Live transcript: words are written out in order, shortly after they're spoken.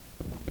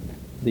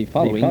The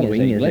following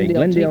is a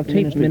Glendale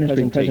taped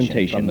ministry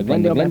presentation from the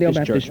Glendale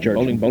Baptist Church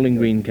in Bowling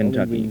Green,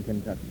 Kentucky.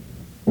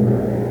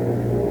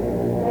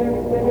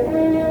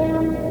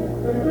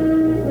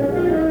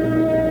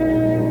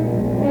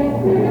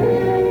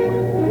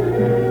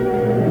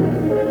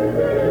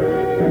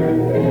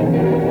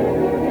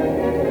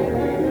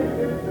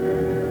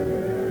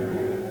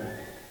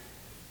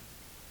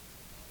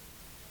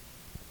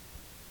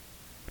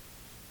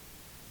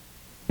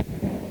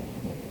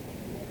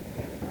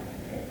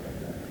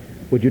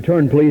 Would you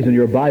turn, please, in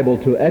your Bible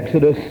to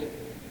Exodus,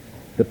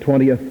 the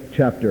 20th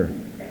chapter.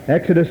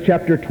 Exodus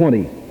chapter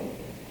 20.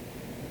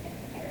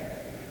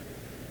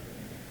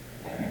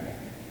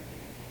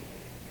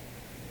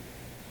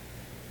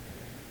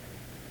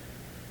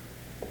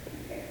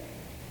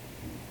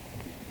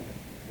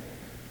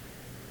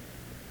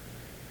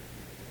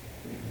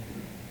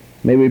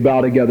 May we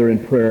bow together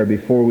in prayer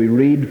before we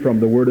read from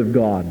the Word of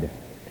God.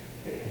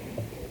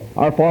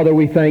 Our Father,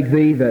 we thank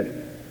Thee that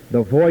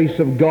the voice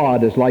of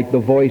God is like the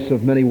voice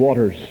of many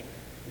waters.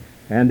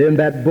 And in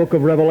that book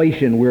of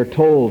Revelation, we're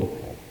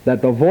told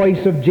that the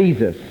voice of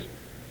Jesus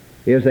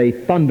is a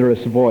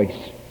thunderous voice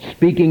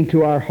speaking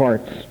to our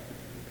hearts.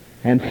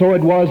 And so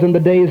it was in the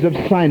days of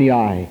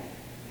Sinai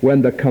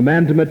when the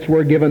commandments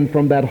were given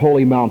from that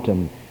holy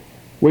mountain.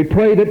 We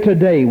pray that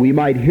today we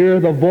might hear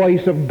the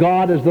voice of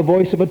God as the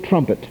voice of a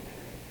trumpet.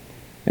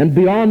 And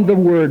beyond the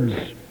words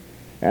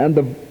and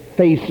the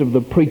face of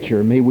the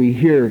preacher, may we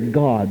hear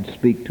God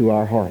speak to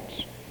our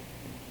hearts.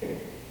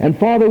 And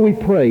Father, we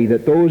pray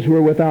that those who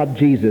are without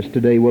Jesus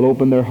today will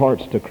open their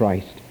hearts to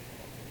Christ,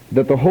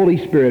 that the Holy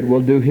Spirit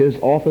will do His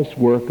office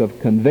work of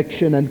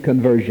conviction and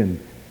conversion.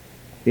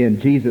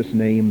 In Jesus'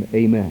 name,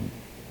 amen.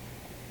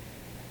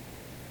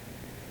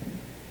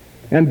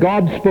 And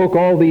God spoke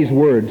all these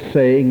words,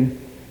 saying,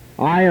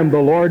 I am the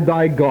Lord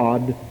thy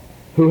God,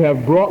 who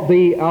have brought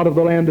thee out of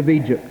the land of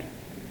Egypt,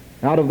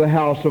 out of the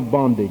house of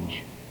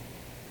bondage.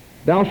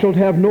 Thou shalt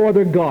have no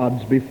other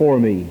gods before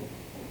me.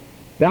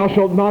 Thou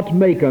shalt not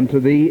make unto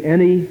thee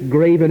any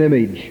graven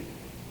image,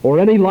 or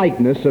any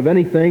likeness of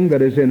anything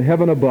that is in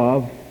heaven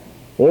above,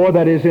 or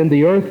that is in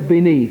the earth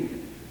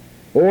beneath,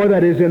 or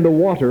that is in the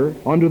water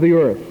under the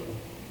earth.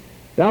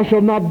 Thou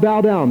shalt not bow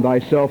down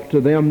thyself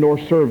to them, nor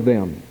serve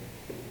them.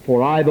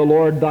 For I, the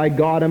Lord thy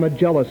God, am a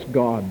jealous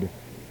God,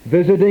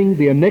 visiting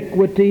the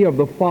iniquity of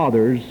the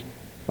fathers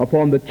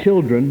upon the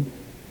children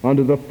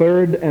unto the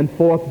third and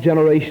fourth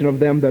generation of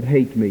them that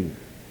hate me,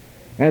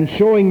 and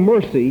showing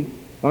mercy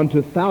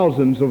unto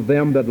thousands of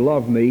them that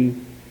love me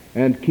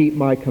and keep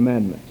my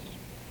commandments.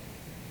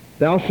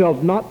 Thou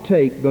shalt not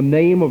take the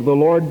name of the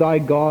Lord thy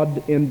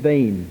God in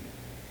vain,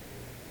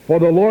 for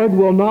the Lord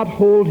will not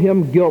hold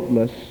him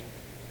guiltless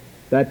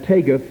that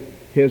taketh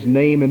his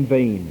name in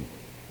vain.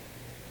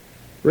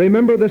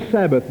 Remember the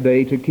Sabbath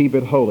day to keep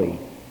it holy.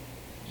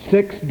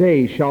 6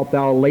 days shalt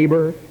thou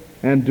labor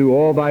and do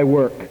all thy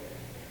work.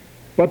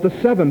 But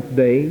the seventh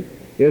day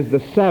is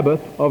the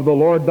Sabbath of the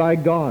Lord thy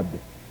God.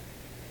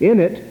 In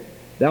it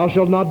thou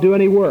shalt not do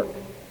any work,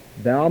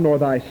 thou nor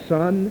thy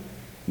son,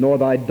 nor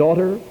thy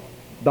daughter,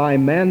 thy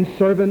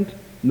manservant,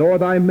 nor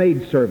thy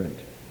maidservant,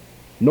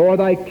 nor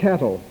thy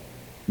cattle,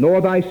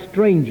 nor thy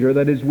stranger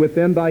that is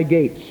within thy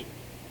gates.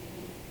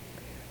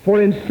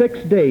 For in 6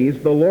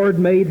 days the Lord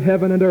made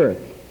heaven and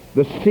earth,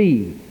 the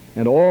sea,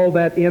 and all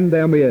that in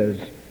them is,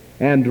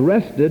 and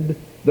rested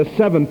the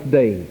seventh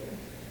day.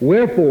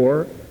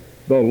 Wherefore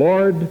the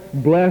Lord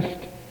blessed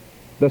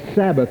the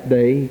Sabbath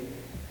day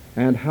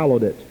and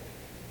hallowed it.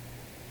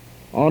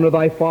 Honor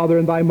thy father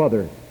and thy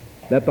mother,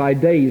 that thy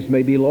days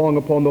may be long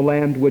upon the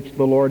land which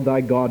the Lord thy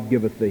God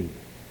giveth thee.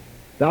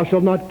 Thou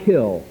shalt not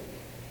kill.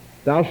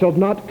 Thou shalt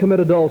not commit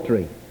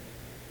adultery.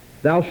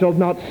 Thou shalt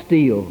not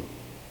steal.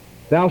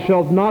 Thou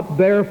shalt not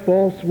bear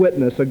false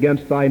witness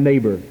against thy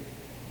neighbor.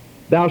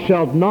 Thou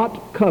shalt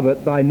not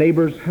covet thy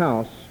neighbor's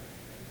house.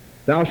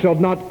 Thou shalt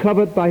not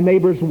covet thy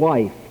neighbor's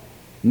wife,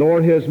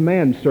 nor his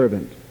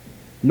manservant,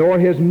 nor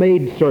his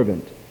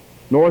maidservant,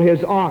 nor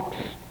his ox,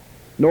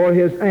 nor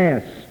his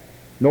ass,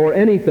 nor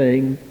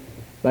anything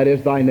that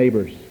is thy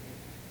neighbor's.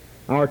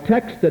 Our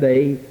text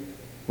today,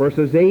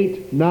 verses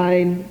 8,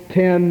 9,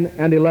 10,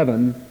 and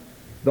 11,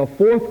 the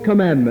fourth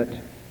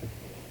commandment.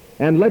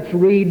 And let's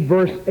read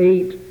verse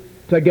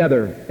 8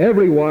 together,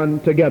 everyone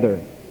together.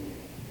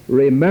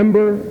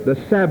 Remember the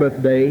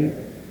Sabbath day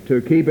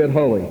to keep it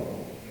holy.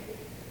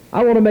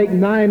 I want to make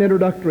 9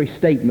 introductory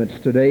statements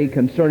today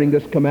concerning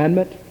this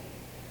commandment.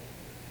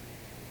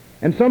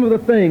 And some of the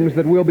things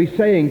that we'll be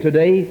saying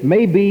today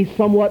may be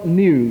somewhat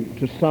new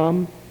to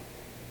some.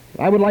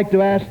 I would like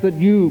to ask that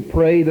you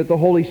pray that the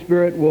Holy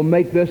Spirit will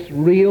make this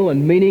real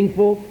and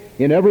meaningful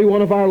in every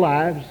one of our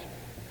lives,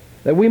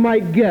 that we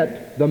might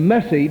get the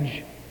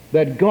message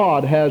that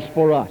God has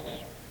for us.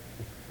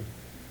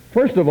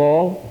 First of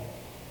all,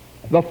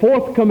 the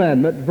fourth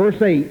commandment, verse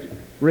 8,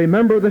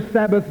 remember the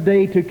Sabbath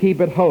day to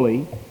keep it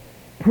holy,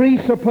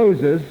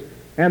 presupposes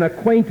an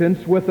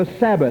acquaintance with the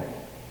Sabbath,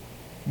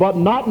 but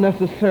not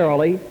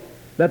necessarily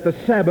that the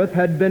Sabbath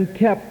had been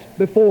kept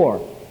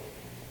before.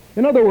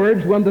 In other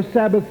words, when the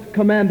Sabbath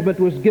commandment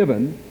was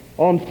given,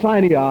 on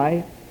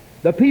Sinai,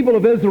 the people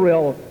of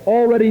Israel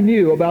already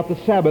knew about the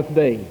Sabbath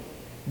day.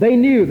 They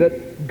knew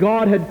that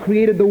God had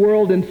created the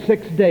world in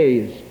 6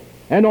 days,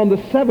 and on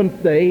the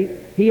seventh day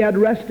he had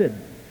rested.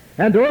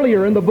 And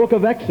earlier in the book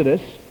of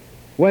Exodus,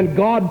 when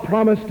God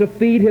promised to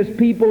feed his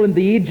people in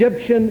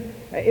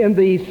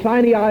the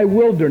Sinai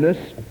wilderness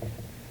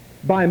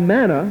by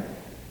manna,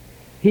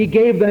 he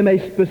gave them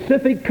a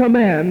specific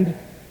command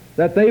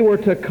that they were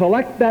to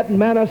collect that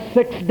manna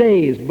 6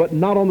 days, but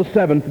not on the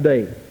seventh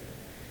day.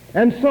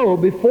 And so,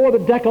 before the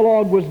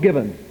Decalogue was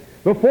given,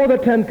 before the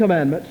Ten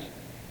Commandments,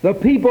 the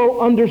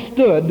people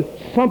understood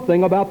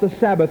something about the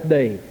Sabbath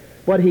day,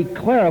 but he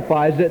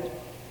clarifies it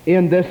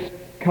in this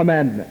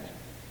commandment.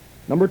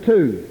 Number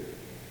 2,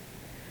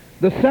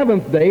 the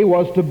seventh day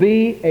was to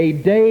be a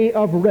day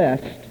of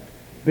rest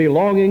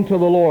belonging to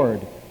the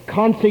Lord,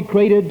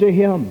 consecrated to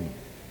him.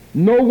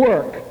 No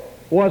work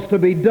was to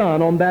be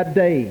done on that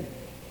day.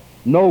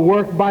 No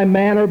work by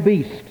man or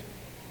beast.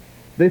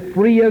 The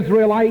free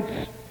Israelites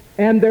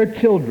and their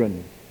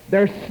children,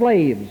 their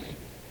slaves,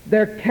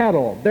 their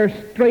cattle, their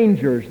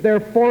strangers, their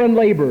foreign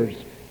laborers,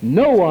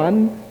 no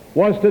one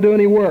was to do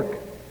any work.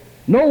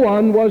 No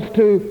one was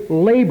to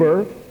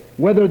labor,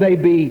 whether they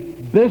be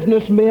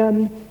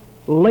businessmen,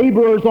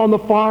 laborers on the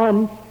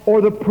farm, or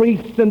the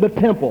priests in the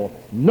temple.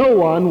 No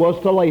one was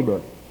to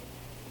labor.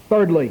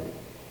 Thirdly,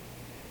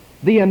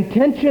 the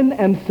intention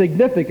and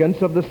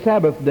significance of the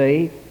Sabbath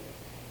day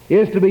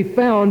is to be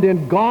found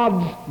in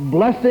God's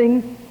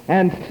blessing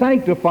and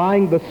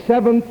sanctifying the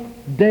seventh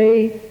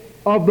day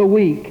of the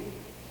week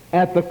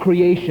at the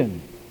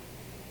creation.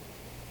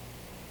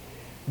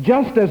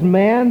 Just as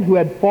man who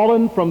had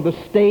fallen from the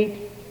state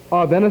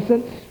of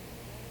innocence,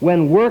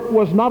 when work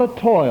was not a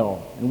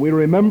toil, and we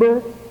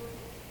remember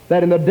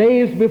that in the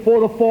days before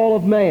the fall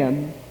of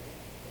man,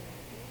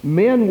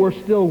 men were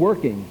still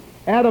working.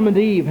 Adam and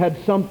Eve had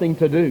something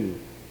to do.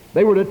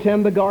 They were to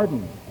tend the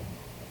garden.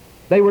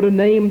 They were to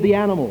name the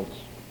animals.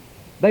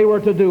 They were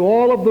to do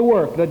all of the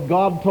work that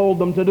God told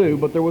them to do,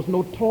 but there was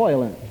no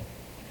toil in it.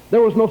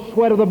 There was no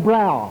sweat of the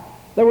brow.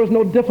 There was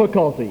no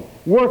difficulty.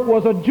 Work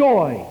was a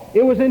joy.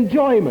 It was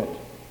enjoyment.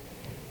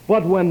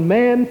 But when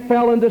man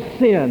fell into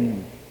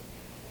sin,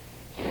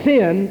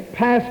 sin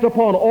passed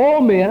upon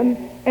all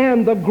men,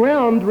 and the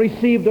ground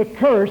received a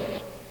curse.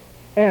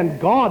 And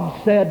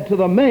God said to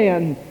the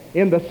man,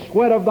 "In the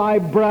sweat of thy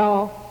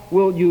brow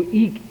will you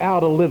eke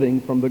out a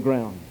living from the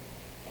ground."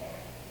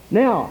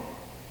 Now,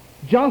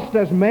 just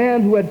as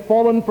man who had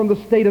fallen from the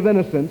state of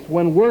innocence,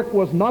 when work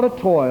was not a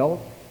toil,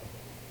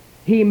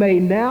 he may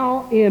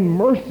now in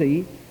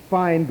mercy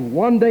find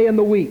one day in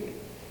the week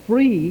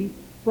free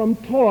from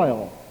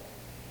toil,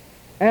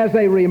 as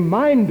a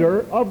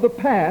reminder of the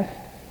past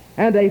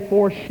and a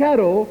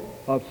foreshadow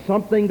of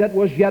something that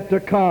was yet to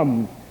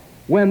come,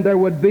 when there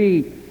would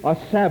be a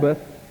Sabbath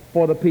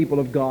for the people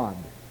of God.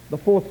 The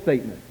fourth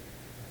statement.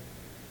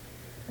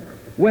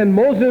 When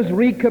Moses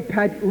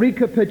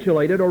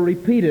recapitulated or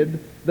repeated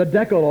the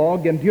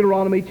Decalogue in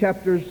Deuteronomy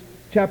chapter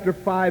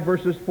 5,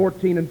 verses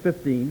 14 and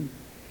 15,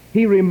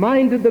 he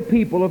reminded the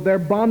people of their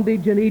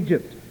bondage in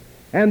Egypt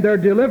and their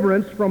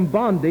deliverance from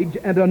bondage,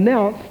 and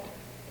announced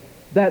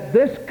that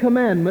this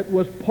commandment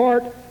was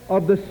part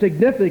of the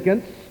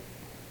significance,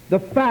 the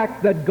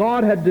fact that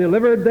God had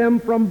delivered them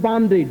from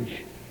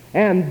bondage.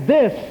 And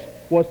this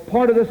was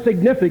part of the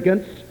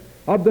significance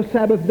of the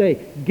Sabbath day,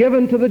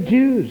 given to the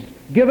Jews,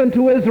 given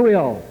to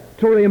Israel,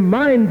 to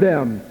remind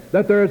them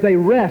that there is a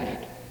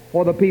rest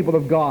for the people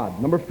of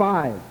God. Number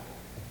 5,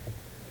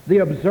 the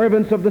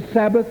observance of the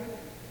Sabbath,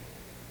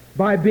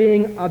 by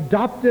being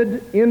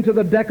adopted into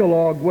the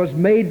Decalogue, was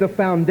made the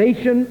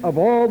foundation of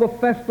all the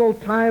festal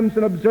times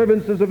and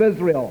observances of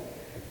Israel.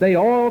 They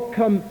all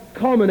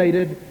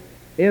culminated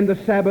in the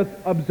Sabbath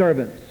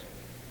observance.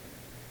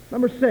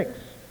 Number 6,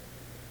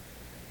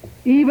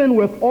 even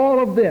with all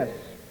of this,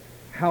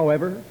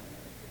 however,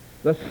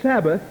 the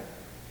Sabbath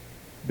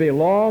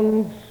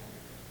belongs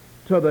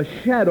to the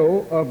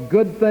shadow of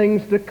good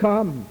things to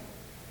come,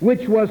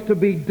 which was to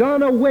be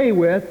done away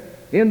with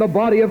in the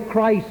body of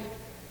Christ,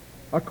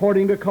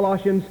 according to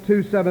Colossians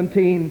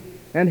 2:17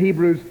 and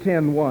Hebrews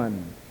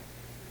 10:1.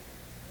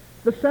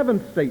 The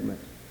seventh statement.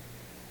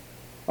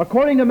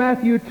 According to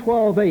Matthew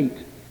 12:8,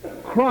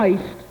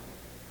 Christ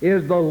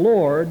is the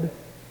Lord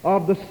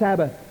of the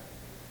Sabbath.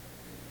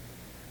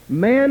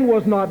 Man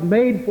was not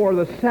made for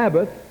the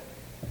Sabbath,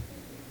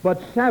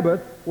 but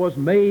Sabbath was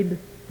made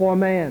for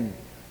man.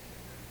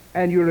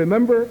 And you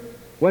remember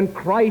when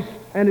Christ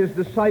and his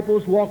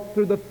disciples walked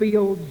through the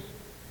fields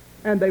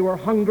and they were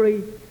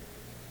hungry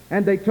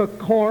and they took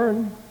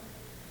corn,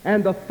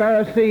 and the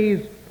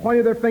Pharisees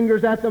pointed their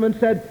fingers at them and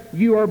said,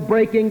 "You are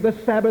breaking the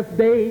Sabbath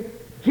day."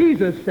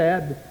 Jesus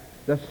said,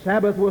 "The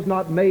Sabbath was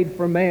not made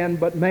for man,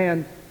 but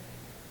man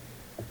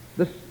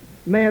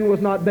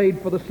was not made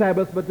for the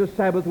Sabbath, but the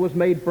Sabbath was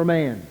made for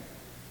man."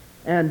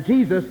 And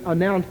Jesus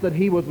announced that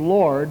he was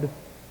Lord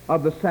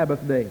of the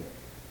Sabbath day.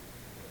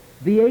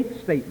 The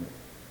eighth statement.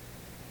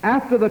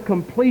 After the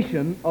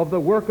completion of the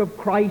work of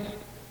Christ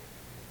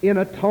in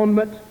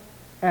atonement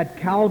at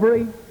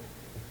Calvary,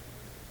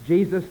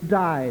 Jesus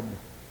died,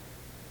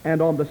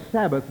 and on the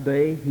Sabbath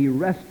day he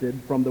rested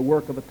from the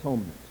work of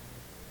atonement.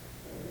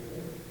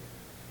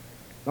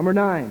 Number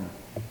 9.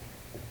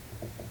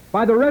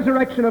 By the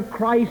resurrection of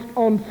Christ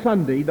on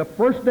Sunday, the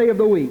first day of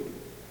the week,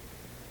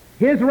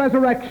 his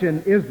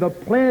resurrection is the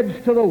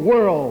pledge to the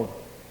world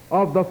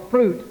of the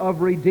fruit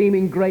of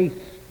redeeming grace.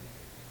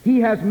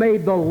 He has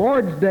made the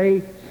Lord's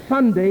Day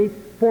Sunday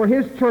for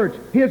his church,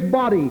 his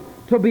body,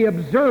 to be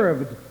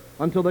observed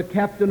until the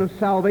captain of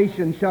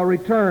salvation shall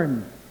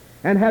return,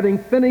 and having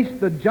finished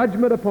the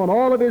judgment upon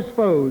all of his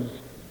foes,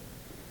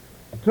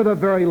 to the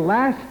very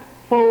last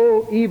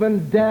foe,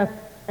 even death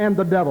and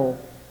the devil,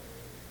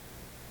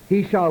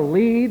 he shall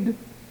lead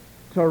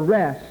to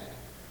rest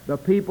the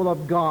people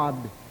of God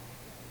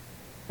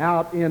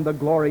out in the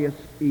glorious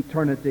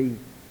eternity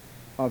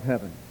of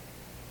heaven.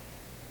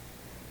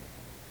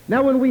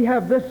 Now, when we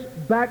have this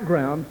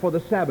background for the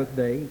Sabbath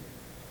day,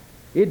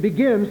 it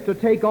begins to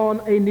take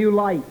on a new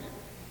light.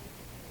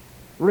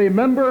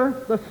 Remember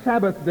the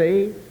Sabbath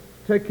day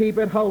to keep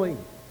it holy.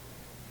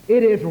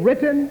 It is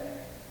written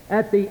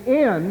at the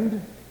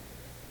end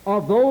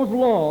of those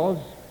laws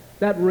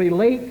that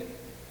relate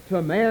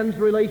to man's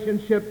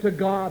relationship to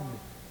God.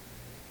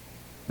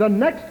 The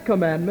next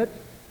commandment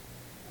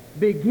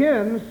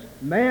begins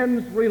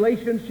man's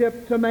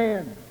relationship to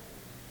man.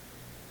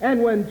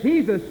 And when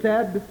Jesus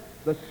said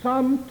the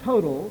sum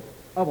total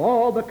of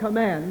all the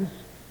commands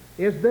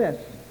is this: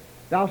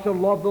 thou shalt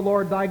love the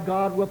Lord thy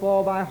God with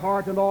all thy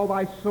heart and all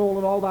thy soul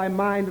and all thy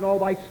mind and all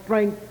thy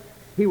strength,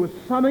 he was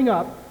summing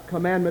up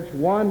commandments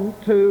 1,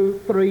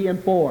 2, 3,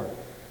 and 4.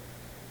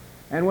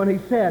 And when he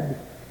said,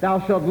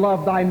 thou shalt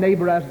love thy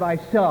neighbor as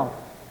thyself,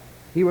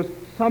 he was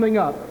summing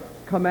up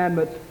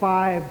commandments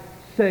 5,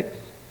 6,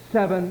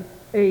 7,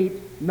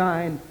 8,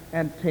 9,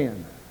 and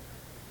 10.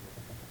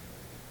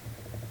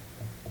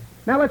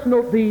 Now let's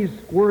note these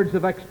words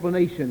of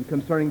explanation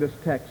concerning this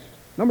text.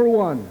 Number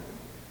 1,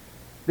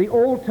 the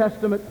Old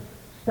Testament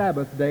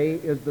Sabbath day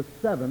is the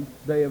 7th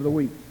day of the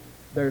week.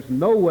 There's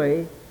no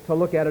way to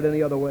look at it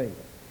any other way.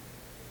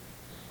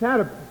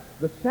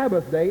 The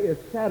Sabbath day is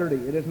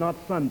Saturday. It is not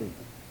Sunday.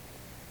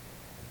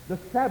 The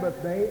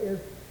Sabbath day is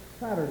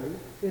Saturday.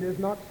 It is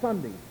not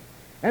Sunday.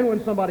 And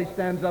when somebody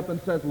stands up and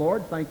says,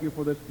 Lord, thank you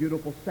for this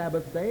beautiful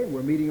Sabbath day, and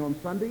we're meeting on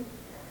Sunday,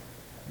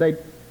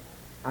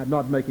 I'm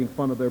not making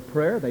fun of their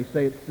prayer. They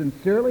say it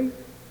sincerely,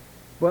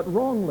 but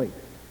wrongly,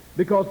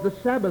 because the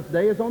Sabbath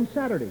day is on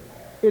Saturday.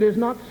 It is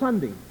not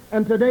Sunday.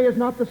 And today is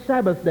not the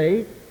Sabbath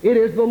day. It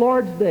is the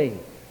Lord's day.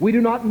 We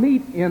do not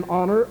meet in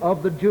honor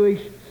of the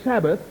Jewish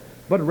Sabbath,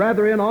 but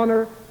rather in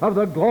honor of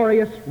the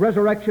glorious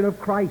resurrection of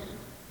Christ.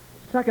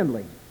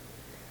 Secondly,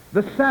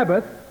 the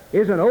Sabbath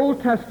is an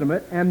Old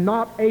Testament and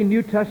not a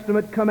New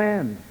Testament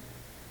command.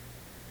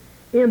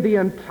 In the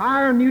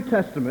entire New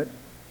Testament,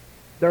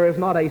 there is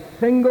not a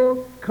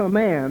single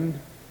command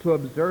to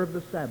observe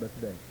the Sabbath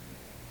day.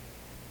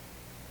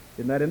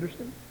 Isn't that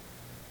interesting?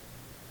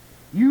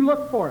 You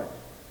look for it.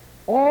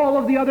 All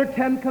of the other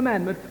 10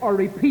 commandments are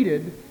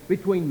repeated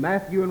between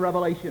Matthew and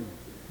Revelation,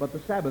 but the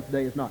Sabbath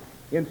day is not.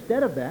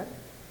 Instead of that,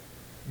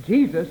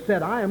 Jesus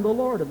said, I am the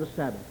Lord of the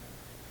Sabbath.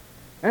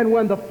 And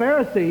when the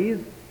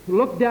Pharisees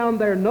looked down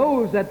their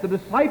nose at the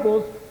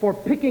disciples for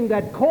picking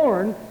that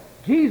corn,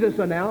 Jesus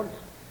announced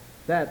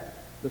that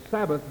the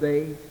Sabbath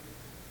day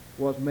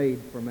was made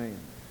for man.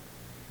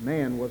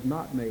 Man was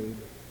not made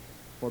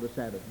for the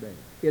Sabbath day.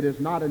 It is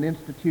not an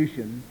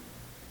institution,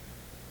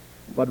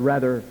 but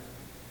rather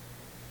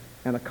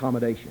an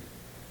accommodation.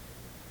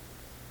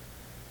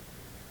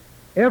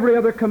 Every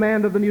other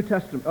command of the New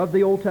Testament, of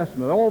the Old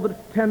Testament, all the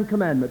 10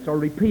 commandments are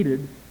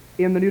repeated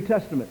in the New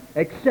Testament,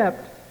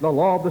 except the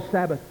law of the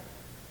Sabbath.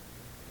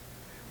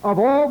 Of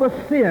all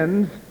the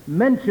sins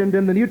mentioned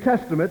in the New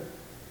Testament,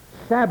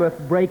 Sabbath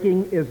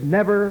breaking is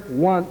never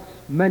once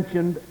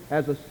mentioned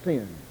as a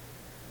sin.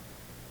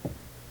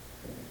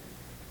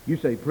 You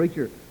say,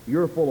 preacher,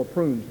 you're full of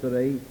prunes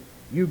today.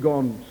 You've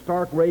gone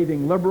stark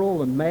raving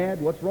liberal and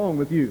mad. What's wrong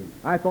with you?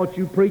 I thought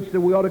you preached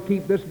that we ought to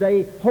keep this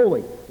day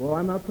holy. Well,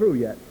 I'm not through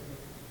yet.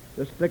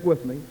 Just stick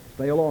with me.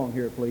 Stay along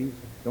here, please.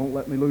 Don't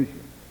let me lose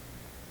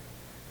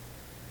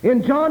you.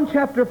 In John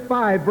chapter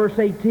 5, verse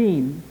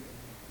 18,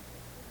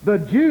 the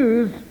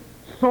Jews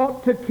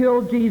sought to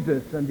kill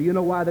Jesus. And do you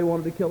know why they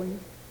wanted to kill him?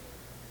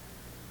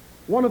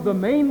 One of the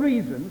main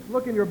reasons,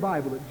 look in your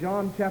Bible at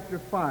John chapter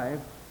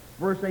 5,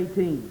 verse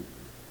 18.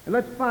 And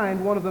let's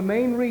find one of the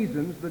main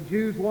reasons the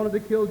Jews wanted to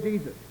kill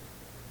Jesus.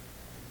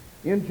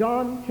 In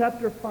John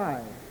chapter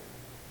 5,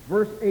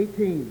 verse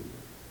 18.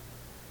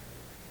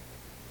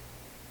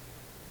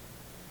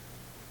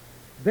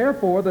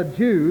 Therefore the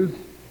Jews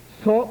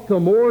sought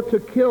the more to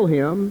kill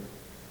him,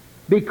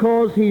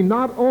 because he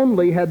not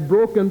only had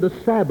broken the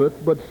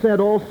Sabbath, but said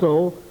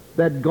also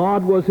that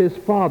God was his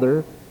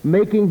Father,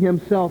 making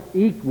himself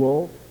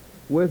equal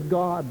with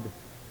God.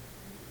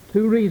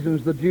 Two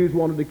reasons the Jews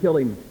wanted to kill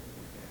him.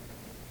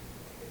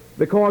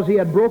 Because he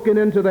had broken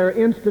into their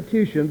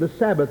institution, the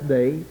Sabbath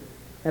day,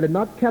 and had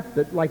not kept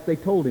it like they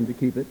told him to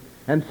keep it.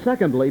 And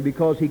secondly,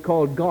 because he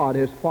called God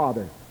his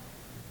Father.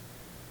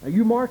 Now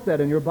you mark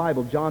that in your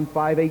Bible, John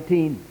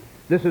 5:18.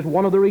 This is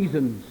one of the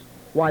reasons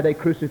why they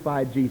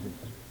crucified Jesus.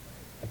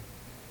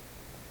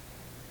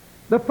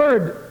 The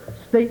third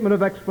statement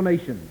of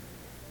explanation.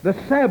 The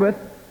Sabbath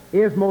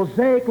is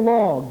Mosaic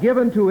law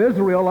given to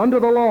Israel under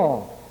the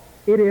law.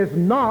 It is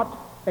not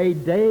a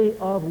day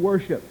of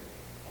worship.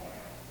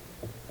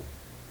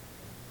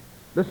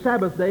 The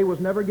Sabbath day was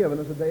never given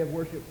as a day of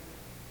worship.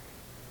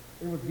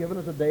 It was given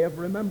as a day of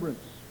remembrance.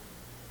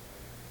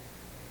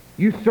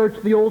 You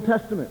search the Old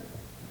Testament,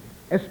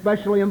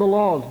 especially in the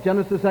laws,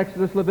 Genesis,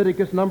 Exodus,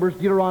 Leviticus, Numbers,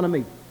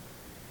 Deuteronomy.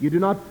 You do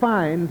not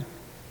find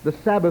the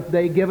Sabbath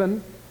day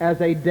given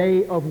as a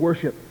day of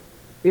worship.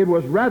 It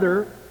was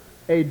rather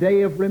a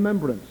day of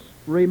remembrance.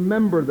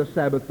 Remember the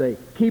Sabbath day.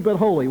 Keep it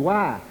holy.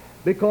 Why?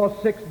 Because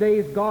 6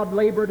 days God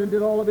labored and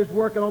did all of his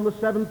work, and on the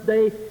seventh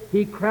day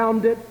he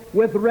crowned it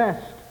with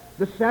rest.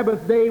 The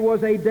Sabbath day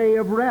was a day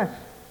of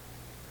rest.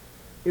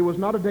 It was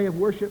not a day of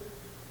worship.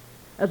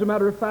 As a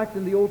matter of fact,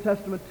 in the Old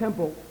Testament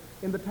temple,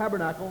 in the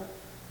tabernacle,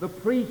 the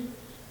priests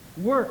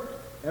worked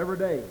every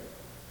day,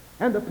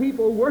 and the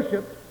people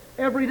worshiped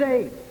every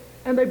day,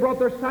 and they brought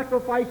their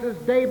sacrifices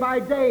day by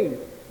day.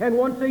 And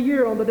once a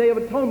year, on the Day of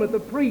Atonement, the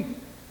priests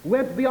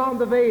went beyond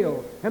the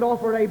veil and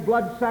offered a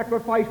blood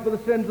sacrifice for the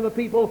sins of the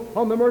people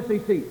on the mercy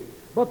seat.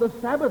 But the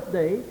Sabbath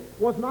day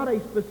was not a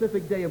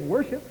specific day of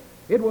worship.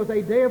 It was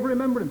a day of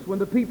remembrance when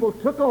the people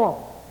took off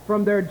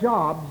from their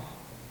jobs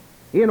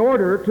in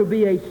order to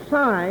be a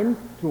sign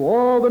to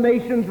all the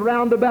nations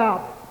round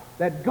about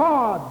that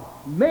God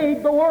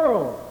made the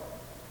world.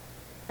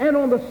 And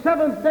on the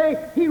seventh day,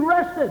 he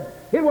rested.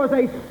 It was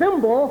a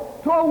symbol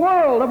to a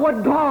world of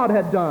what God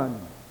had done.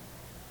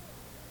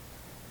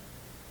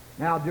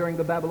 Now, during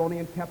the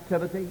Babylonian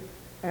captivity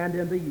and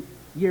in the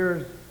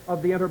years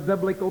of the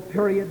interbiblical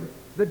period,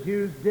 the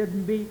Jews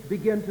did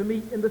begin to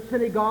meet in the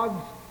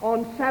synagogues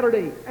on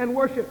Saturday and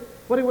worship.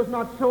 But it was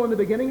not so in the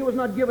beginning. It was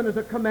not given as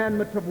a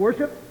commandment of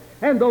worship.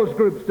 And those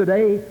groups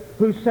today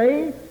who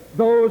say,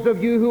 those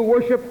of you who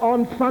worship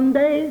on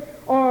Sunday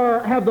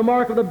or have the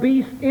mark of the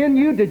beast in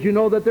you, did you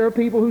know that there are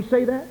people who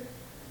say that?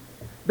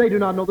 They do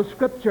not know the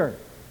Scripture,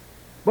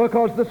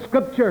 because the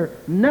Scripture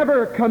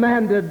never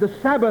commanded the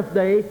Sabbath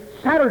day,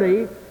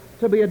 Saturday,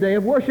 to be a day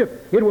of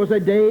worship. It was a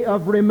day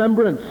of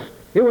remembrance.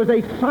 It was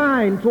a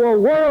sign to a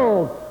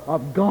world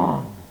of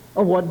God,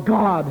 of what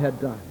God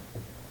had done.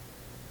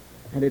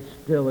 And it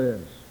still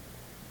is,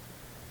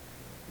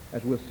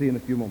 as we'll see in a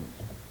few moments.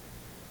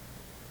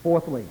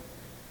 Fourthly,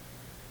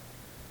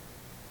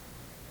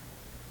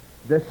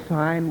 this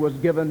sign was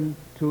given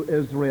to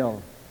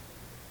Israel,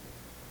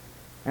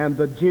 and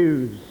the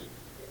Jews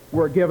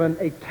were given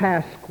a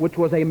task which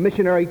was a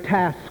missionary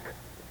task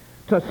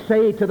to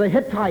say to the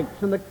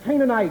Hittites and the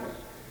Canaanites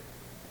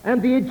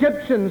and the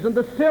Egyptians and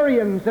the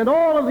Syrians and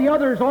all of the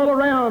others all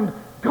around,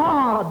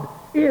 God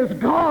is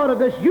God of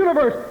this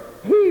universe.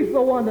 He's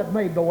the one that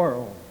made the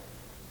world.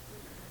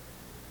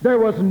 There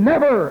was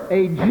never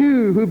a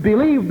Jew who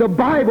believed the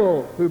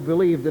Bible who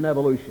believed in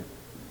evolution.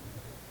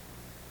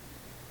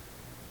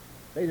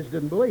 They just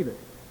didn't believe it.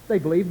 They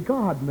believed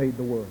God made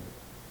the world.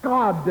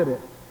 God did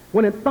it.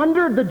 When it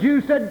thundered, the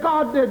Jew said,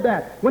 God did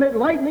that. When it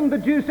lightened, the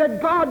Jew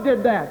said, God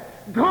did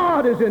that.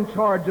 God is in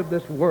charge of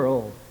this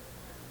world.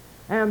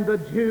 And the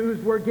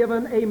Jews were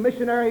given a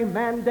missionary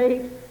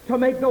mandate to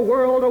make the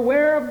world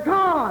aware of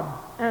God.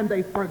 And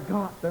they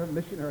forgot their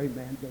missionary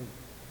mandate.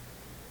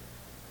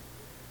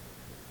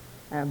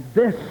 And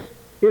this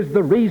is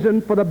the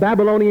reason for the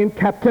Babylonian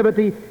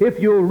captivity. If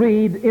you'll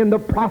read in the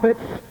prophet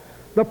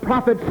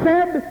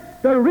said,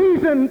 the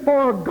reason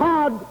for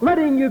God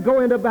letting you go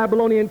into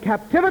Babylonian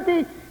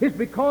captivity is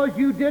because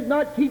you did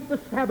not keep the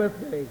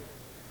Sabbath day.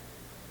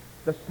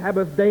 The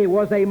Sabbath day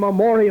was a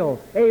memorial,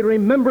 a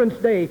remembrance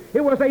day.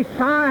 It was a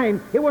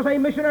sign. It was a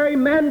missionary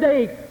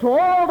mandate to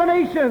all the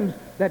nations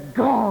that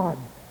God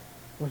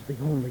was the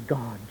only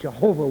God.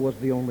 Jehovah was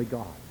the only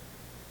God.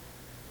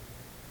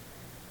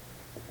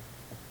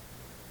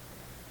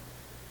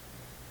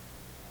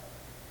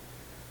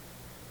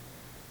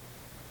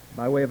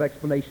 By way of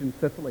explanation,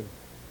 fifthly,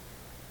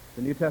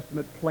 the New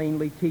Testament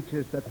plainly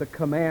teaches that the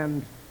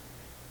command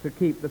to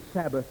keep the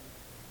Sabbath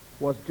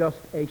was just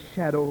a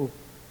shadow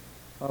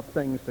of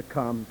things to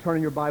come. Turn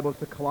in your Bibles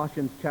to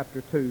Colossians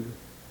chapter 2.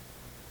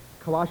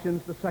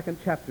 Colossians, the second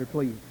chapter,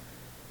 please.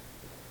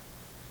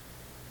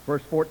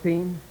 Verse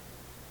 14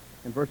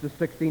 and verses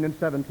 16 and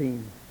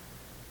 17.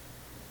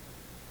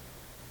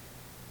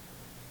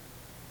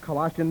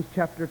 Colossians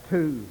chapter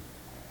 2,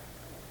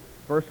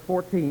 verse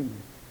 14.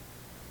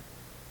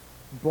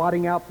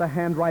 Blotting out the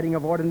handwriting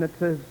of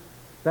ordinances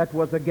that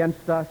was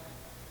against us,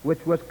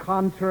 which was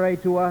contrary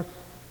to us,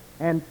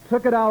 and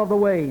took it out of the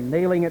way,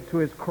 nailing it to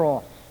his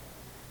cross.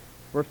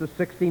 Verses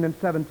 16 and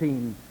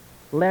 17.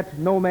 Let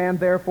no man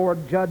therefore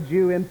judge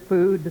you in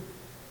food,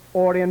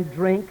 or in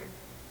drink,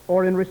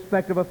 or in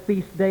respect of a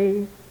feast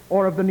day,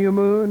 or of the new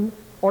moon,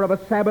 or of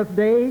a Sabbath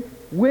day,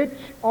 which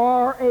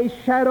are a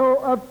shadow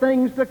of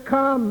things to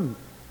come,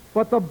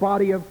 but the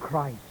body of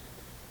Christ.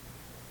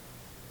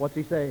 What's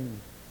he saying?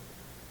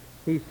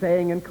 He's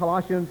saying in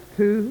Colossians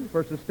 2,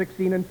 verses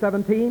 16 and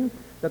 17,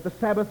 that the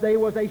Sabbath day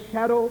was a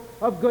shadow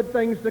of good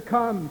things to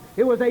come.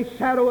 It was a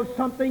shadow of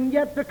something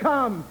yet to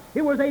come.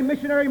 It was a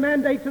missionary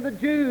mandate to the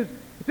Jews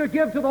to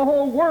give to the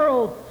whole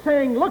world,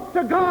 saying, look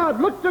to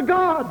God, look to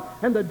God.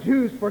 And the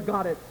Jews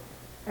forgot it.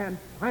 And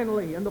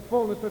finally, in the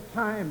fullness of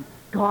time,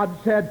 God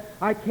said,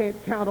 I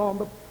can't count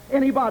on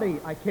anybody.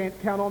 I can't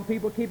count on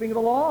people keeping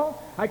the law.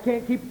 I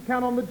can't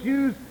count on the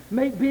Jews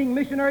being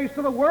missionaries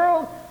to the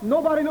world.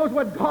 Nobody knows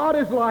what God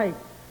is like.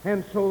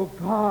 And so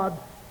God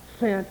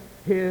sent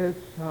his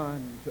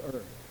Son to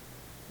earth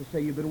to say,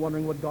 you've been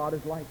wondering what God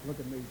is like? Look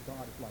at me.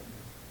 God is like me.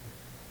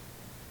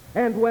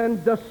 And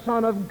when the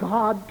Son of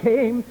God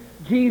came,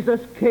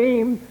 Jesus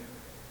came,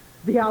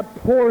 the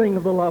outpouring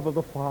of the love of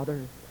the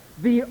Father,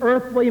 the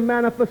earthly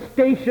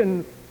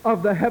manifestation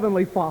of the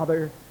Heavenly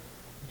Father,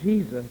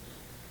 Jesus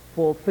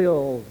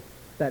fulfilled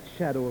that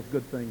shadow of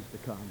good things to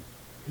come.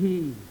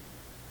 He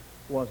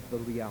was the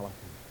reality.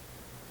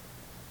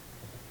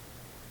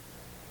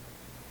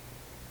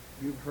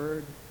 You've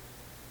heard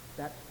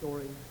that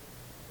story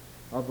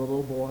of the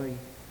little boy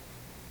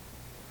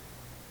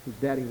whose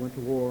daddy went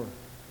to war.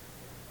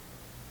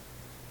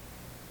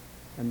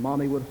 And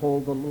Mommy would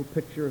hold the little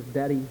picture of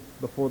Daddy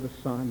before the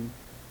sun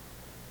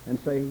and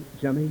say,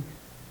 Jimmy,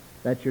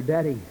 that's your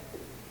daddy.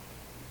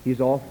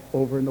 He's off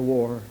over in the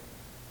war.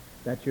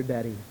 That's your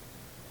daddy.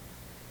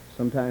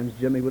 Sometimes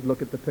Jimmy would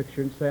look at the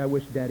picture and say, I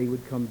wish Daddy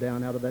would come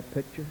down out of that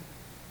picture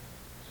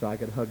so I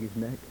could hug his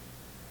neck.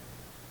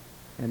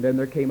 And then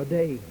there came a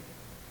day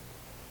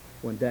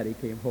when Daddy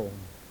came home.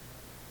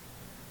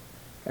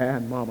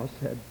 And Mama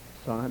said,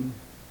 son,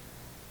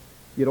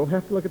 you don't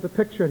have to look at the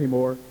picture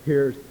anymore.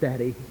 Here's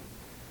Daddy.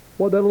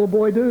 What'd that little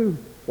boy do?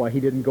 Why, he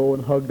didn't go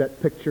and hug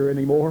that picture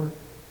anymore.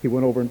 He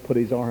went over and put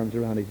his arms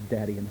around his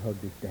daddy and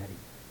hugged his daddy.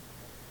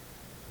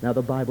 Now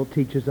the Bible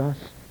teaches us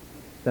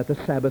that the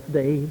Sabbath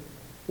day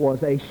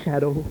was a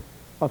shadow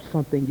of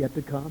something yet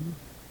to come.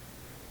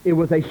 It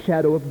was a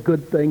shadow of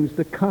good things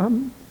to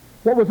come.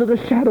 What was it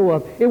a shadow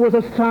of? It was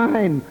a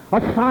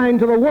sign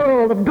to the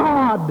world of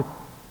God.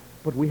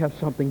 But we have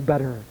something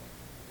better.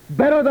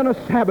 Better than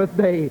a Sabbath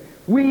day.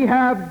 We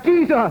have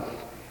Jesus.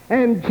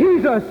 And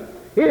Jesus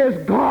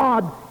is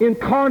God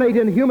incarnate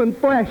in human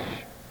flesh.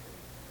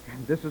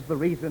 And this is the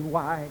reason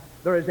why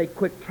there is a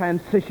quick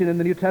transition in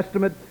the New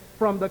Testament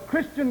from the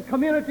Christian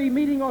community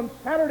meeting on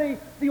Saturday,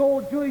 the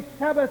old Jewish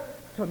Sabbath,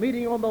 to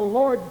meeting on the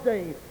Lord's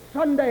Day,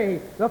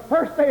 Sunday, the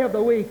first day of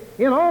the week,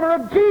 in honor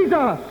of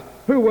Jesus,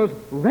 who was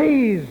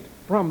raised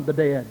from the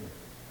dead.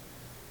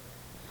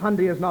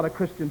 Sunday is not a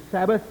Christian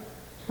Sabbath.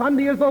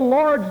 Sunday is the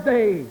Lord's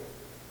Day.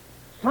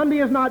 Sunday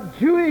is not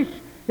Jewish,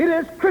 it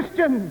is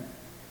Christian.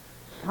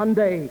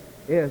 Sunday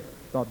is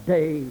the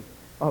day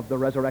of the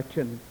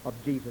resurrection of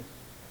Jesus.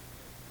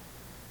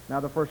 Now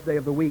the first day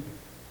of the week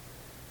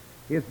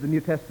is the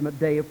New Testament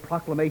day of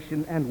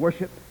proclamation and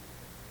worship.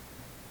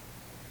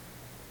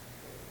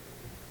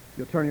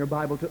 You'll turn your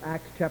Bible to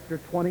Acts chapter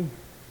 20,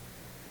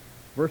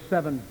 verse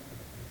 7.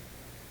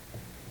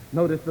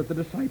 Notice that the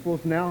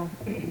disciples now,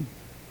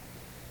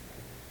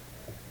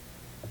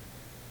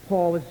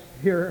 Paul is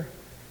here,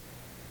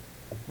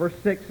 verse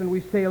 6, and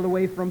we sailed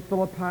away from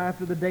Philippi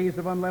after the days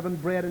of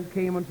unleavened bread and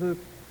came unto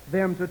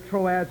them to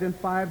Troas in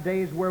 5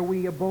 days, where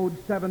we abode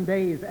 7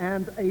 days.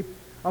 And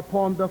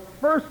upon the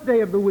first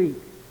day of the week,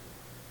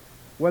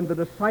 when the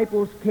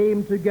disciples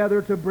came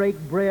together to break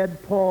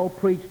bread, Paul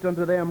preached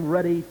unto them,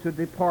 ready to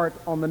depart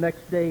on the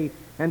next day,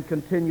 and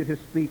continued his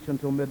speech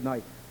until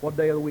midnight. What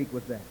day of the week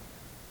was that?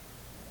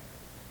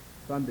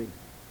 Sunday.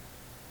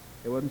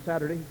 It wasn't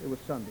Saturday, it was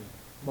Sunday,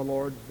 the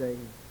Lord's Day.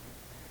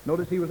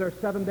 Notice he was there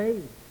 7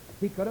 days.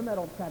 He could have met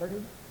on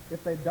Saturday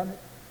if they'd done it.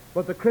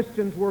 But the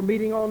Christians were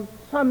meeting on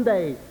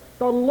Sunday,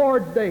 the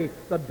Lord's Day,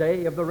 the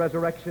day of the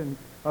resurrection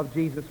of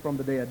Jesus from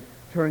the dead.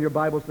 Turn your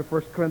Bibles to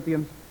 1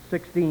 Corinthians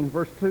 16,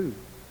 verse 2.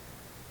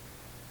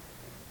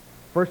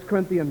 1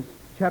 Corinthians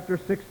chapter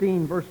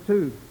 16, verse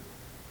 2.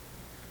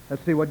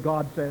 Let's see what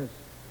God says.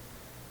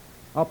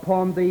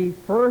 Upon the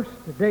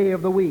first day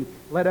of the week,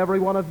 let every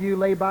one of you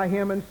lay by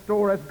him in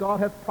store as God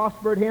hath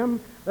prospered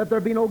him, that there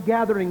be no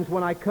gatherings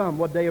when I come.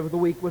 What day of the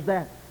week was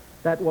that?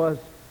 That was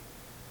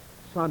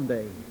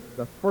Sunday,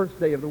 the first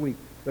day of the week.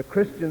 The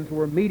Christians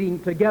were meeting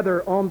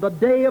together on the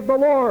day of the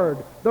Lord,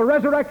 the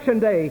resurrection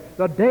day,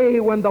 the day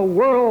when the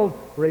world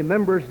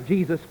remembers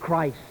Jesus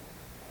Christ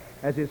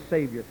as his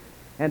Savior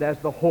and as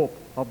the hope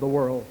of the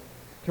world.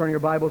 Turn your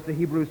Bibles to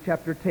Hebrews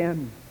chapter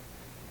 10,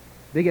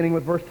 beginning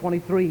with verse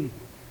 23.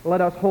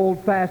 Let us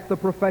hold fast the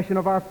profession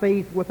of our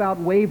faith without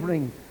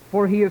wavering,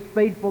 for he is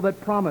faithful that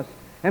promised.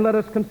 And let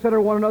us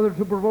consider one another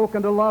to provoke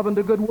unto love and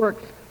to good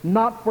works,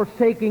 not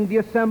forsaking the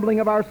assembling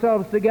of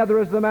ourselves together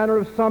as the manner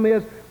of some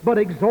is, but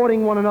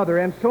exhorting one another,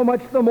 and so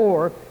much the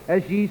more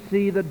as ye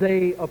see the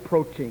day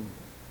approaching.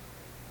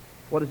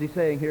 What is he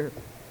saying here?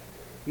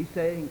 He's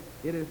saying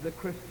it is the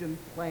Christian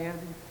plan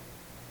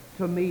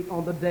to meet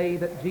on the day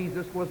that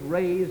Jesus was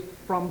raised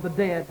from the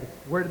dead.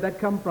 Where did that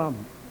come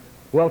from?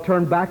 Well,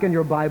 turn back in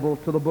your Bible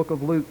to the book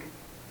of Luke.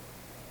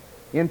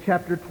 in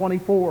chapter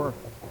 24,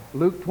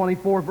 Luke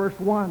 24, verse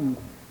 1.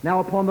 Now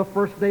upon the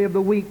first day of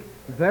the week,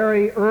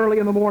 very early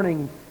in the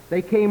morning,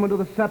 they came into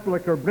the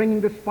sepulchre,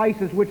 bringing the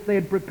spices which they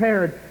had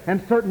prepared,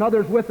 and certain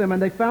others with them.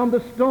 And they found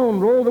the stone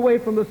rolled away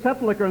from the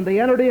sepulchre, and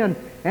they entered in,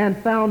 and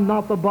found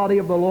not the body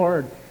of the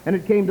Lord. And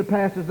it came to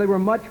pass, as they were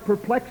much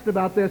perplexed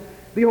about this,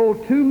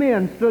 behold, two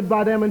men stood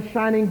by them in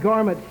shining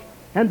garments,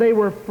 and they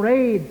were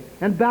afraid,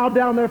 and bowed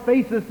down their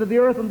faces to the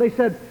earth, and they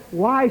said,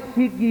 Why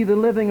seek ye the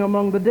living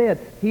among the dead?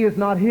 He is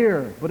not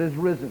here, but is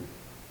risen.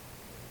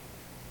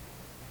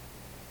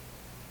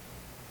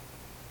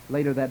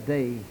 Later that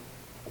day,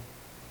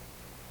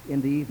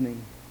 in the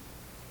evening,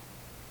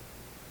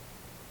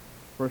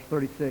 verse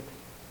 36,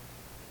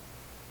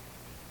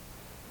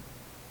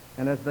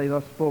 and as they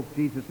thus spoke,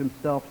 Jesus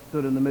himself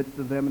stood in the midst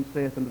of them and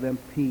saith unto them,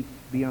 Peace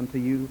be unto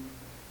you.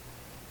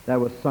 That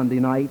was Sunday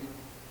night,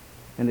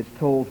 and it's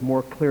told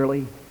more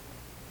clearly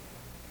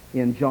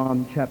in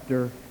John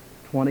chapter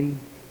 20,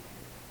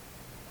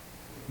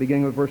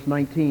 beginning with verse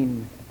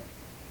 19.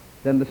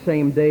 Then the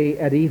same day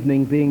at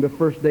evening, being the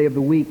first day of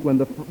the week, when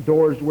the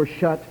doors were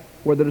shut,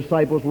 where the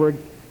disciples were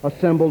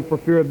assembled for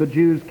fear of the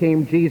Jews,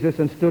 came Jesus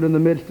and stood in the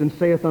midst and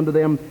saith unto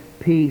them,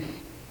 Peace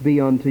be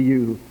unto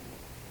you.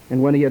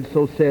 And when he had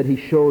so said, he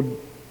showed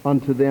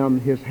unto them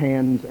his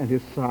hands and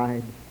his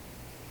side.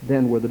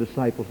 Then were the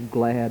disciples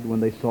glad when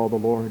they saw the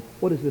Lord.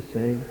 What is this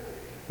saying?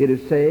 It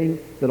is saying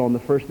that on the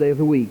first day of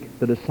the week,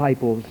 the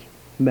disciples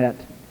met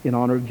in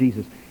honor of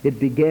Jesus. It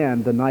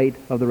began the night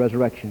of the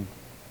resurrection.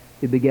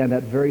 It began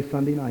that very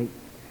Sunday night.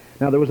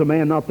 Now, there was a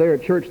man not there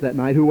at church that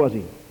night. Who was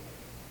he?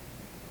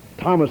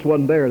 Thomas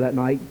wasn't there that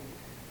night.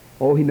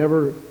 Oh, he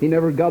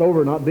never got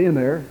over not being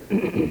there.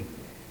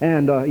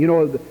 And,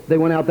 they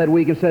went out that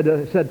week and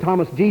said,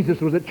 Thomas, Jesus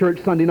was at church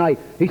Sunday night.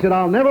 He said,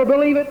 I'll never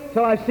believe it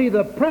till I see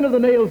the print of the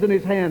nails in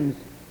his hands.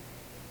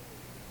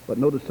 But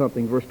notice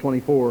something, verse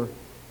 24.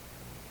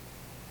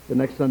 The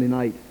next Sunday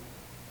night,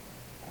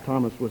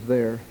 Thomas was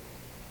there.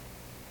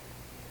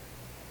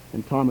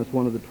 And Thomas,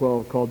 one of the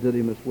 12, called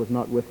Didymus, was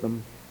not with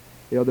them.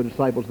 The other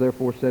disciples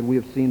therefore said, We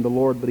have seen the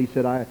Lord. But he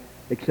said,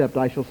 Except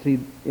I shall see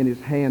in his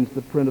hands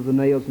the print of the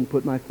nails, and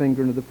put my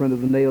finger into the print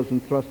of the nails,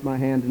 and thrust my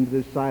hand into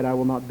his side, I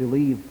will not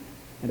believe.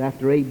 And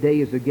after 8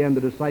 days again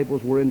the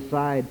disciples were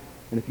inside.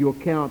 And if you'll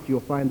count,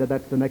 you'll find that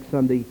that's the next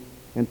Sunday.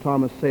 And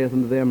Thomas saith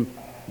unto them,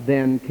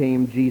 Then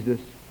came Jesus.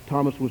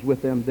 Thomas was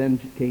with them. Then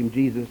came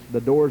Jesus, the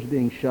doors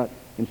being shut,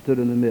 and stood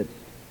in the midst.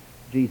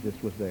 Jesus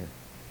was there.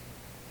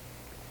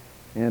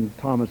 And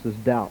Thomas's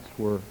doubts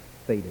were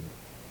faded.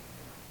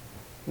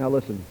 Now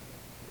listen,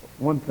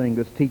 one thing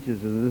this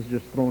teaches, and this is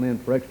just thrown in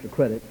for extra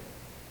credit,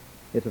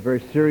 it's a very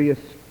serious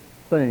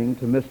thing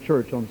to miss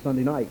church on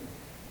Sunday night.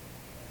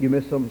 You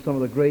miss some of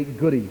the great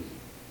goodies.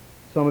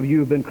 Some of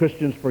you have been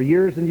Christians for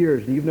years and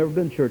years, and you've never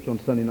been to church on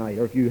Sunday night.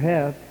 Or if you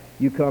have,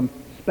 you come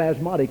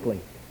spasmodically.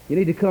 You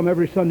need to come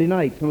every Sunday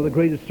night. Some of the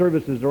greatest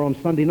services are on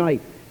Sunday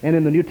night. And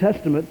in the New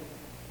Testament,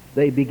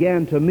 they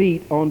began to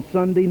meet on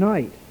Sunday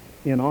night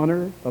in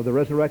honor of the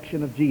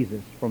resurrection of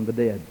Jesus from the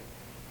dead.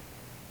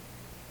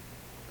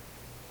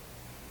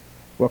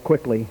 Well,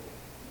 quickly,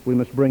 we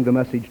must bring the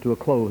message to a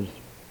close.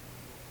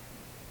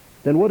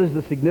 Then what is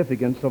the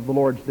significance of the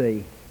Lord's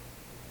Day?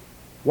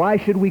 Why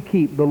should we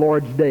keep the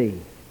Lord's Day?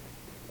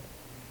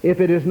 If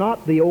it is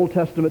not the Old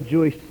Testament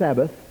Jewish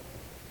Sabbath,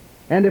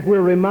 and if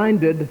we're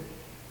reminded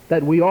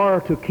that we are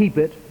to keep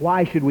it,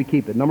 why should we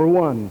keep it? Number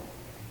one,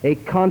 a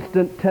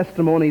constant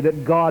testimony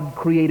that God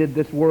created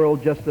this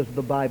world just as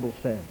the Bible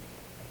says.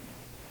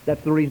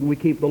 That's the reason we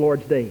keep the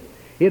Lord's Day.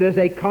 It is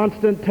a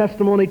constant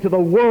testimony to the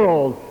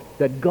world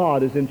that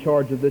God is in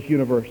charge of this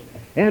universe.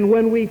 And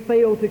when we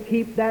fail to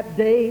keep that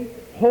day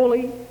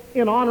holy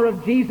in honor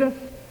of Jesus,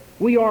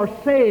 we are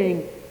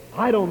saying,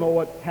 I don't know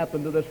what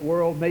happened to this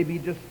world. Maybe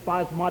just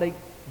spasmodic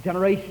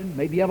generation,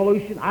 maybe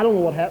evolution. I don't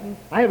know what happened.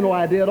 I have no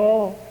idea at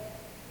all.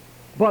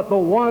 But the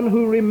one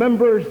who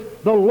remembers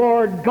the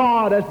Lord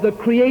God as the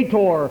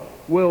Creator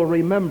will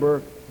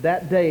remember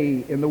that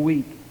day in the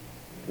week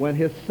when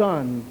His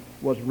Son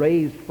was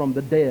raised from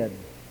the dead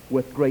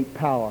with great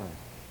power.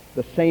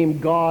 The same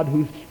God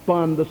who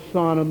spun the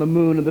sun and the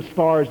moon and the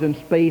stars in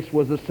space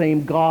was the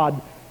same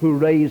God who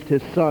raised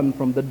His Son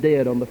from the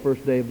dead on the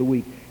first day of the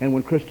week. And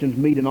when Christians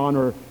meet in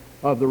honor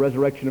of the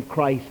resurrection of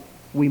Christ,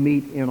 we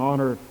meet in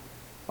honor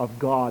of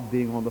God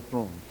being on the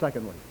throne.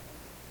 Secondly,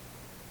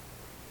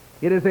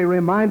 it is a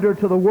reminder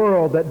to the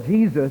world that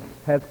Jesus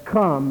has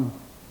come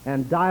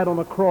and died on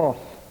a cross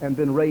and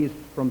been raised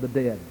from the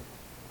dead.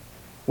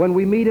 When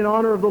we meet in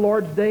honor of the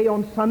Lord's Day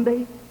on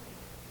Sunday,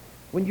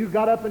 when you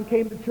got up and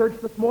came to church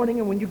this morning,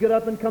 and when you get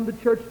up and come to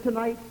church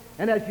tonight,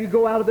 and as you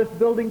go out of this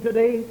building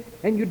today,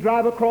 and you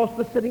drive across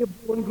the city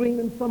of Bowling Green,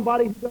 and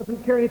somebody who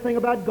doesn't care anything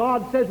about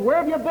God says, "Where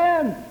have you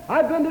been?"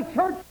 "I've been to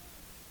church."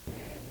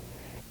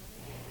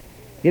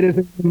 It is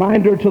a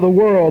reminder to the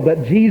world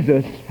that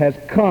Jesus has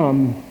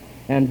come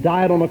and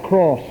died on a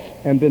cross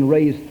and been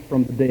raised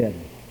from the dead.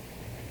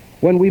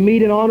 When we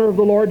meet in honor of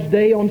the Lord's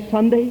Day on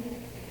Sunday,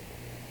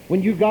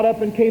 When you got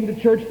up and came to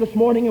church this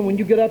morning, and when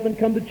you get up and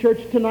come to church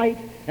tonight,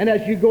 and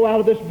as you go out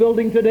of this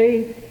building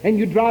today, and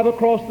you drive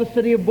across the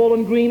city of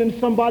Bowling Green, and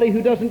somebody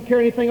who doesn't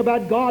care anything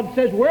about God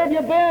says, "Where have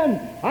you been?"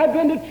 "I've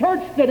been to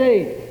church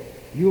today."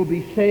 You'll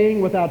be saying,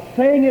 without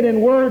saying it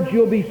in words,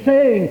 you'll be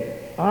saying,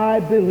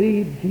 "I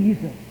believe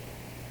Jesus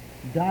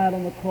died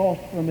on the cross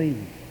for me.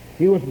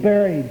 He was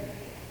buried,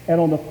 and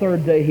on the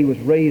third day He was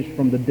raised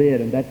from the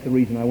dead, and that's the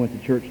reason I went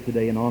to church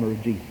today in honor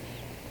of Jesus."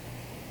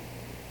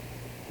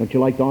 Don't you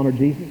like to honor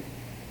Jesus?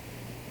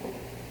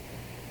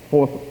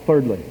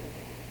 Thirdly,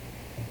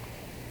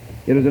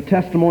 it is a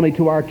testimony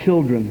to our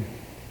children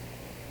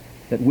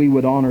that we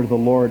would honor the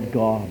Lord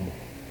God.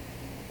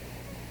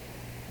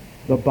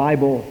 The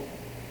Bible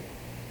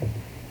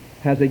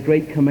has a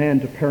great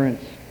command to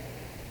parents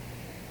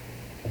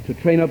to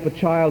train up a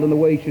child in the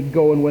way he should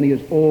go, and when he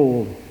is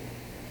old,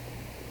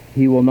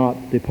 he will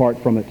not depart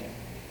from it.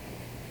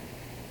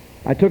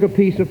 I took a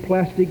piece of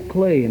plastic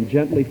clay and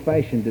gently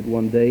fashioned it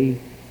one day,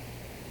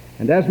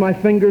 and as my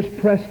fingers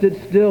pressed it,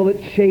 still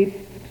it shaped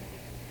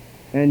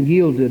and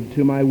yielded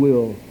to my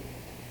will.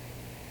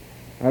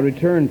 I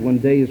returned when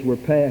days were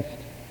past.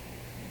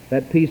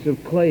 That piece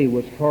of clay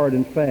was hard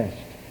and fast.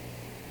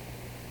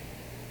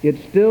 Yet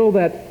still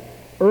that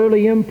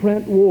early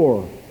imprint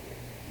wore,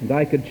 and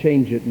I could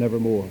change it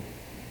nevermore.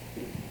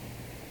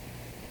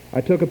 I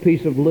took a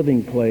piece of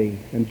living clay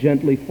and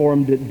gently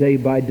formed it day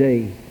by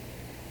day.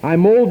 I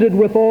molded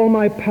with all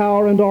my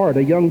power and art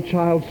a young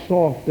child's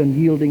soft and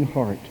yielding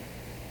heart.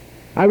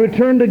 I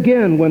returned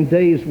again when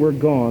days were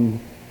gone.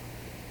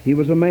 He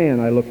was a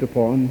man I looked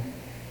upon.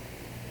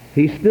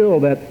 He still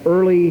that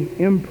early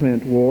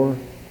imprint wore,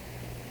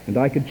 and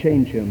I could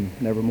change him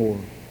nevermore.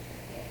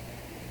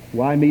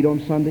 Why meet on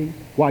Sunday?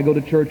 Why go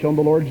to church on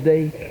the Lord's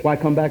Day? Why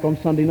come back on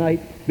Sunday night?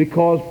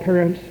 Because,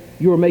 parents,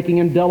 you are making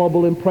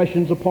indelible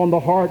impressions upon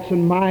the hearts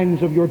and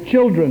minds of your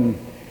children,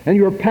 and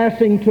you're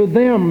passing to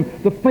them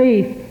the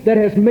faith that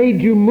has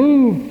made you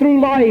move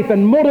through life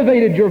and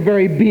motivated your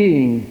very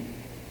being.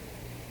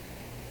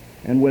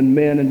 And when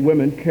men and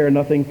women care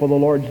nothing for the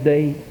Lord's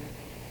Day,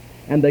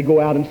 and they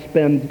go out and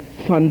spend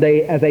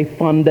Sunday as a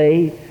fun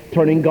day,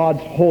 turning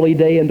God's holy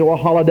day into a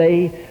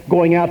holiday,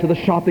 going out to the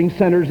shopping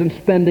centers and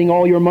spending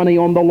all your money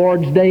on the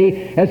Lord's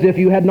Day as if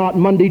you had not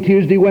Monday,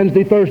 Tuesday,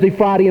 Wednesday, Thursday,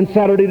 Friday, and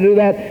Saturday to do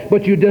that,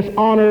 but you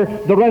dishonor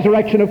the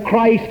resurrection of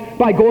Christ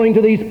by going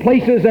to these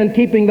places and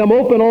keeping them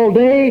open all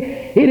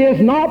day. It is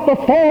not the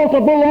fault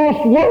of the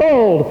lost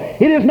world.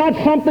 It is not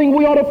something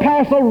we ought to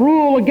pass a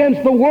rule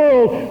against the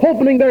world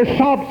opening their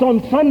shops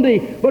on Sunday,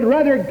 but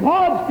rather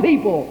God's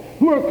people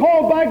who are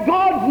called by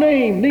God's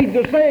name need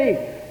to say,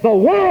 "The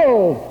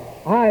world,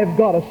 I've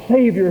got a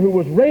Savior who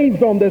was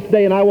raised on this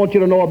day, and I want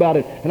you to know about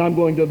it, and I'm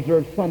going to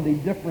observe Sunday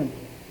different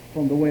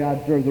from the way I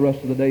observe the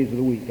rest of the days of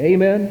the week."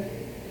 Amen?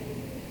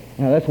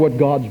 Now, that's what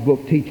God's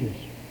book teaches.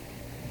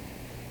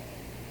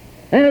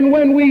 And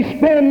when we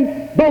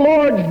spend the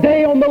Lord's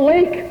Day on the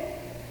lake,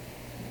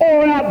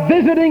 or out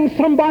visiting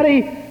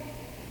somebody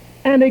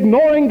and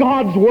ignoring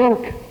God's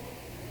work,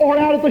 or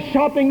out at the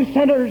shopping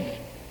centers,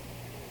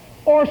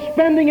 or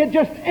spending it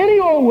just any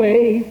old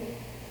way,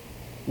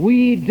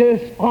 we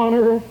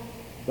dishonor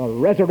the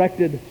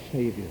resurrected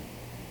Savior.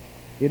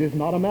 It is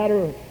not a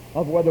matter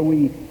of whether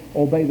we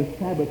obey the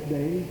Sabbath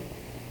day,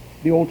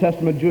 the Old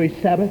Testament Jewish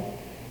Sabbath.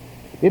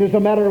 It is a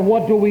matter of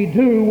what do we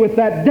do with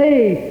that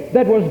day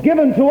that was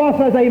given to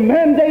us as a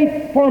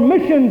mandate for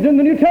missions in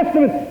the New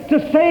Testament,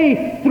 to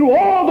say through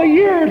all the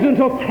years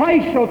until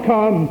Christ shall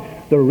come.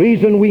 The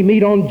reason we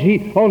meet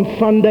on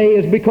Sunday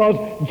is because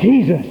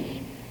Jesus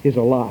is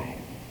alive.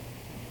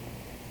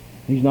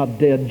 He's not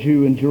dead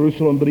Jew in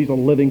Jerusalem, but He's a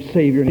living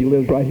Savior, and He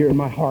lives right here in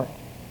my heart.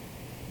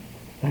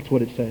 That's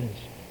what it says.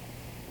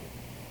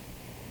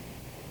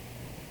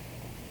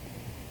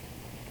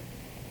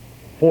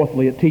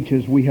 Fourthly, it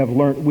teaches we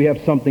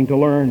have something to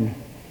learn.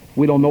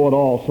 We don't know it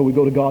all, so we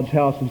go to God's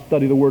house and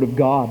study the Word of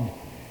God.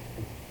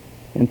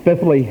 And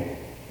fifthly,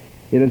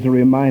 it is a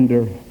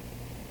reminder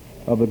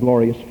of the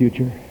glorious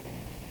future.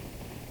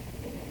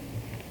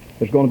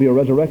 There's going to be a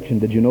resurrection.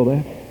 Did you know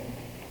that?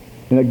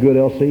 Isn't that good,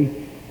 Elsie?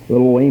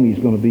 Little Amy's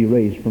going to be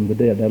raised from the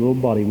dead. That little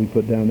body we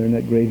put down there in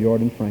that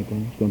graveyard in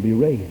Franklin is going to be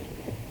raised.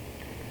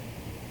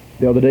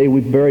 The other day we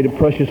buried a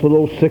precious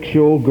little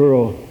 6-year-old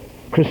girl,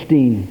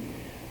 Christine.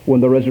 When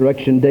the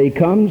resurrection day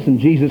comes and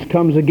Jesus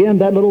comes again,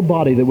 that little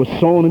body that was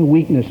sown in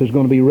weakness is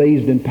going to be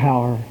raised in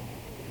power.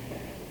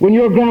 When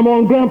your grandma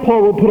and grandpa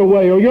were put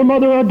away, or your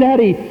mother or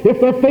daddy, if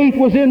their faith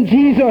was in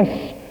Jesus,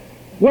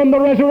 when the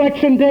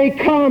resurrection day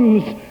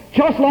comes,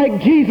 just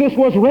like Jesus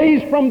was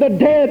raised from the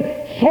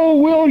dead, so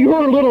will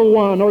your little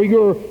one or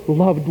your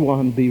loved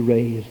one be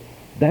raised.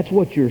 That's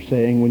what you're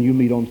saying when you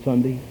meet on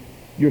Sunday.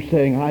 You're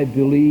saying, I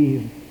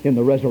believe in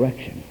the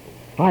resurrection.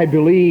 I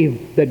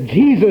believe that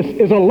Jesus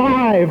is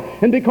alive,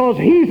 and because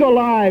He's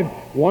alive,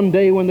 one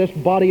day when this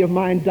body of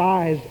mine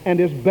dies and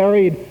is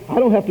buried, I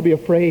don't have to be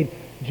afraid.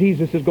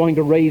 Jesus is going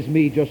to raise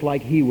me just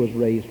like He was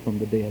raised from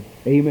the dead.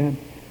 Amen?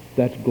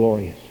 That's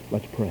glorious.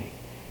 Let's pray.